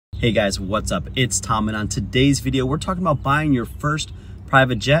Hey guys, what's up? It's Tom, and on today's video, we're talking about buying your first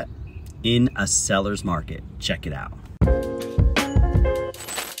private jet in a seller's market. Check it out.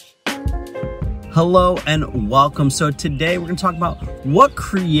 Hello and welcome. So today we're gonna talk about what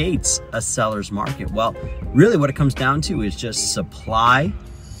creates a seller's market. Well, really what it comes down to is just supply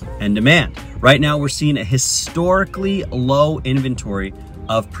and demand. Right now, we're seeing a historically low inventory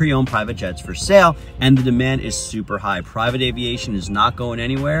of pre-owned private jets for sale, and the demand is super high. Private aviation is not going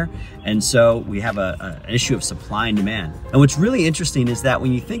anywhere, and so we have an issue of supply and demand. And what's really interesting is that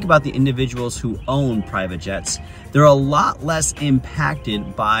when you think about the individuals who own private jets, they're a lot less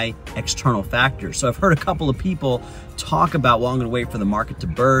impacted by external factors. So I've heard a couple of people talk about, well, I'm gonna wait for the market to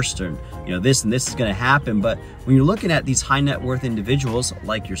burst, or this and this is gonna happen. But when you're looking at these high net worth individuals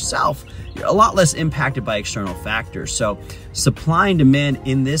like yourself, you're a lot less impacted by external factors. So supply and demand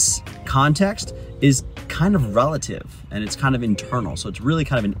in this context is kind of relative, and it's kind of internal. So it's really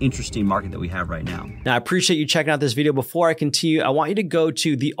kind of an interesting market that we have right now. Now, I appreciate you checking out this video. Before I continue, I want you to go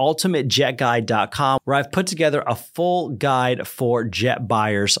to theultimatejetguide.com, where I've put together a full guide for jet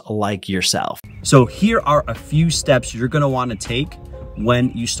buyers like yourself. So here are a few steps you're gonna wanna take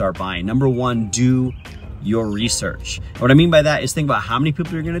when you start buying. Number one, do your research. And what I mean by that is think about how many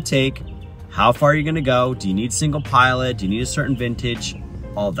people you're gonna take, how far you're gonna go, do you need single pilot, do you need a certain vintage,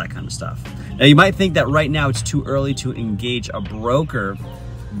 all of that kind of stuff. Now, you might think that right now it's too early to engage a broker,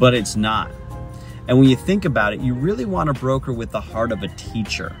 but it's not. And when you think about it, you really want a broker with the heart of a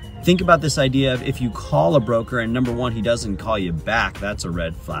teacher. Think about this idea of if you call a broker and number one, he doesn't call you back, that's a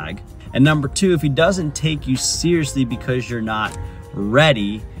red flag. And number two, if he doesn't take you seriously because you're not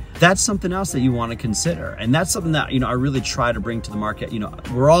ready, that's something else that you want to consider. And that's something that, I really try to bring to the market.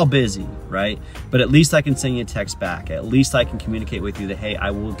 We're all busy, right? But at least I can send you a text back. At least I can communicate with you that, hey,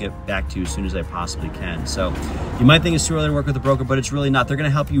 I will get back to you as soon as I possibly can. So you might think it's too early to work with a broker, but it's really not. They're going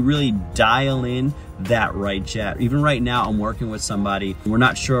to help you really dial in that right jet. Even right now, I'm working with somebody. We're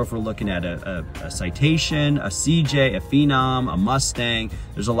not sure if we're looking at a Citation, a CJ, a Phenom, a Mustang.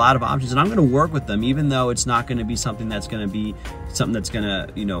 There's a lot of options, and I'm going to work with them, even though it's not going to be something that's going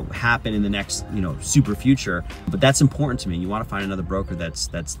to happen in the next, super future. But that's important to me. You want to find another broker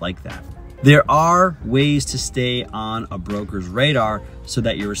that's like that. There are ways to stay on a broker's radar so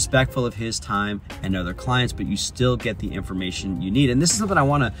that you're respectful of his time and other clients, but you still get the information you need. And this is something I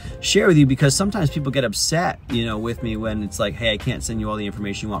want to share with you, because sometimes people get upset, with me when it's like, hey, I can't send you all the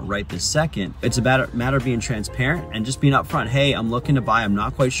information you want right this second. It's a matter of being transparent and just being upfront. Hey, I'm looking to buy. I'm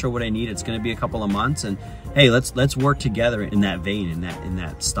not quite sure what I need. It's going to be a couple of months, and hey, let's work together in that vein, in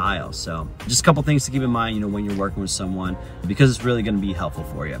that style. So just a couple things to keep in mind, when you're working with someone, because it's really going to be helpful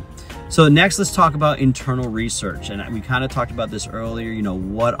for you. So next, let's talk about internal research. And we kind of talked about this earlier.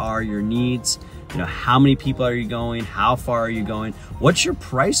 What are your needs? How many people are you going? How far are you going? What's your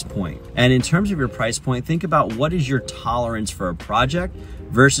price point? And in terms of your price point, think about what is your tolerance for a project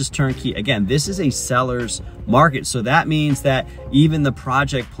versus turnkey. Again, this is a seller's market. So that means that even the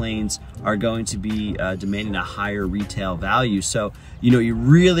project planes are going to be demanding a higher retail value. So, you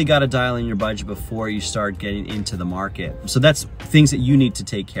really got to dial in your budget before you start getting into the market. So that's things that you need to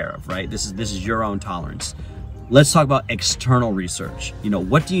take care of, right? This is your own tolerance. Let's talk about external research.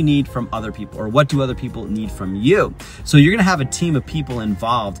 What do you need from other people, or what do other people need from you? So you're gonna have a team of people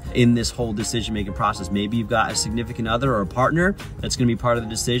involved in this whole decision-making process. Maybe you've got a significant other or a partner that's gonna be part of the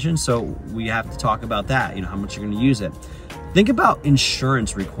decision. So we have to talk about that, how much you're gonna use it. Think about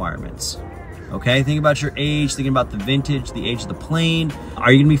insurance requirements. Okay, think about your age, thinking about the vintage, the age of the plane.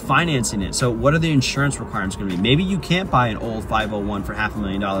 Are you gonna be financing it? So what are the insurance requirements gonna be? Maybe you can't buy an old 501 for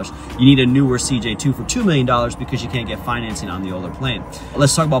 $500,000. You need a newer CJ2 for $2 million because you can't get financing on the older plane.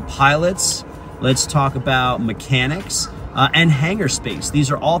 Let's talk about pilots. Let's talk about mechanics and hangar space. These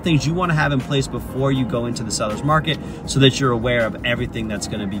are all things you wanna have in place before you go into the seller's market, so that you're aware of everything that's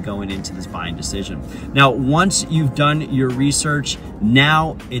gonna be going into this buying decision. Now, once you've done your research,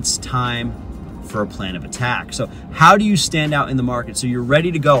 now it's time for a plan of attack. So how do you stand out in the market? So you're ready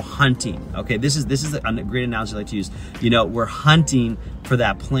to go hunting. Okay, this is a great analogy I like to use. We're hunting for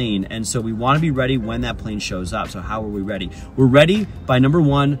that plane, and so we want to be ready when that plane shows up. So how are we ready? We're ready by, number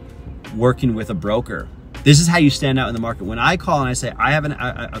one, working with a broker. This is how you stand out in the market. When I call and I say, I have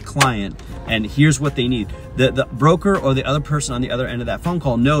a client and here's what they need, the broker or the other person on the other end of that phone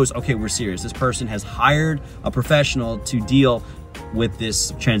call knows, okay, we're serious. This person has hired a professional to deal with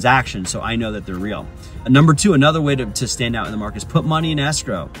this transaction, so I know that they're real. Number two, another way to stand out in the market is put money in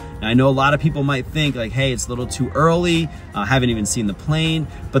escrow. Now, I know a lot of people might think like, hey, it's a little too early, haven't even seen the plane,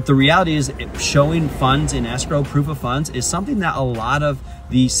 but the reality is showing funds in escrow, proof of funds, is something that a lot of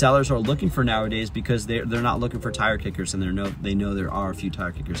the sellers are looking for nowadays, because they're not looking for tire kickers, and they know there are a few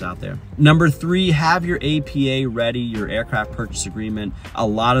tire kickers out there. Number 3, have your APA ready, your aircraft purchase agreement. A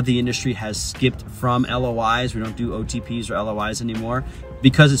lot of the industry has skipped from LOIs. We don't do OTPs or LOIs anymore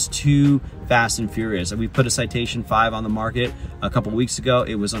because it's too fast and furious. And we put a Citation 5 on the market a couple weeks ago.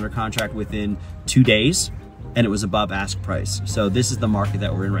 It was under contract within 2 days, and it was above ask price. So this is the market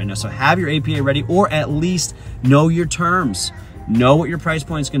that we're in right now. So have your APA ready, or at least know your terms. Know what your price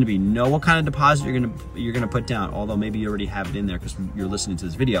point is going to be. Know what kind of deposit you're gonna put down, although maybe you already have it in there because you're listening to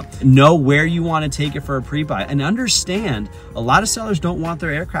this video. Know where you want to take it for a pre-buy, and understand a lot of sellers don't want their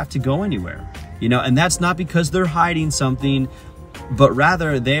aircraft to go anywhere. And that's not because they're hiding something, but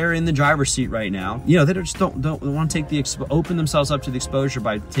rather they're in the driver's seat right now. They just don't want to take open themselves up to the exposure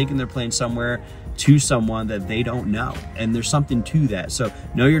by taking their plane somewhere to someone that they don't know. And there's something to that. So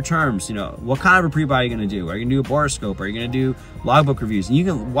know your terms. What kind of a pre-buy are you going to do? Are you going to do a boroscope? Are you going to do logbook reviews? And you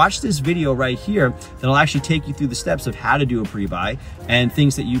can watch this video right here that'll actually take you through the steps of how to do a pre-buy and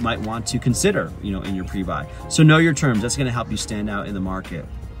things that you might want to consider, in your pre-buy. So know your terms. That's going to help you stand out in the market.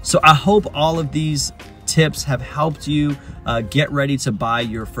 So I hope all of these tips have helped you get ready to buy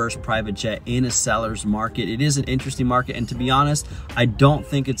your first private jet in a seller's market. It is an interesting market, and to be honest, I don't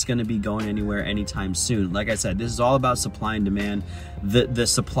think it's going to be going anywhere anytime soon. Like I said, this is all about supply and demand. The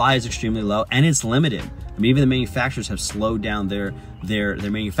supply is extremely low, and it's limited. I mean, even the manufacturers have slowed down their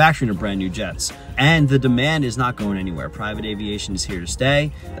manufacturing of brand new jets, and the demand is not going anywhere. Private aviation is here to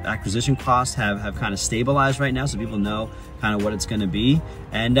stay. Acquisition costs have kind of stabilized right now, so people know kind of what it's going to be,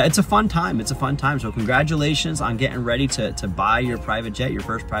 and it's a fun time. It's a fun time. So congratulations on getting ready to buy your private jet, your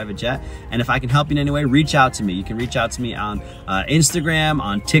first private jet. And if I can help you in any way, reach out to me. You can reach out to me on Instagram,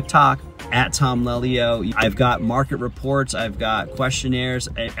 on TikTok, at Tom Lelio. I've got market reports, I've got questionnaires,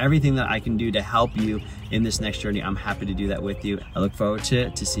 everything that I can do to help you in this next journey. I'm happy to do that with you. I look forward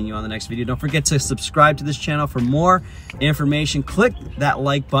to seeing you on the next video. Don't forget to subscribe to this channel for more information. Click that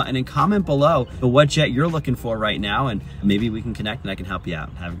like button and comment below what jet you're looking for right now, and maybe we can connect and I can help you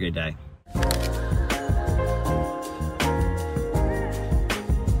out. Have a great day.